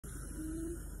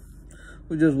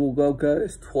We just woke up,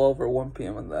 guys. 12 or 1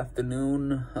 p.m. in the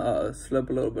afternoon. Slept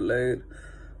a little bit late.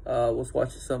 Was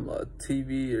watching some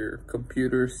TV or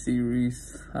computer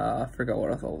series. I forgot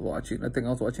what else I was watching. I think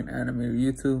I was watching anime or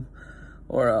YouTube,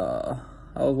 or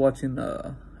I was watching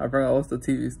I forgot what's the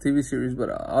TV series, but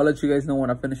I'll let you guys know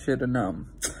when I finish it. And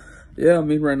yeah, I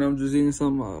mean, right now I'm just eating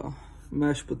some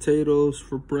mashed potatoes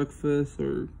for breakfast,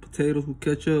 or potatoes with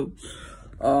ketchup.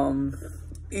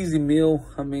 Easy meal.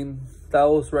 I mean, that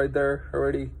was right there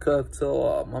already cooked.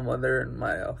 So my mother and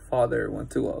my father went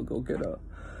to go get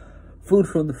food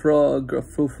from the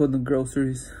food from the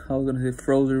groceries. I was gonna say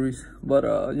frozeries, but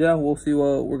yeah, we'll see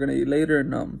what we're gonna eat later.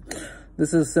 And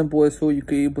this is simple as food. You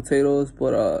can eat potatoes,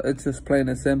 but it's just plain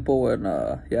and simple. And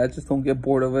yeah, just don't get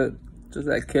bored of it. Just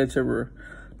add ketchup, or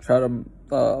try to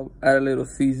add a little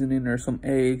seasoning or some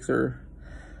eggs, or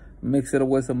mix it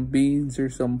with some beans or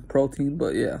some protein.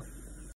 But yeah.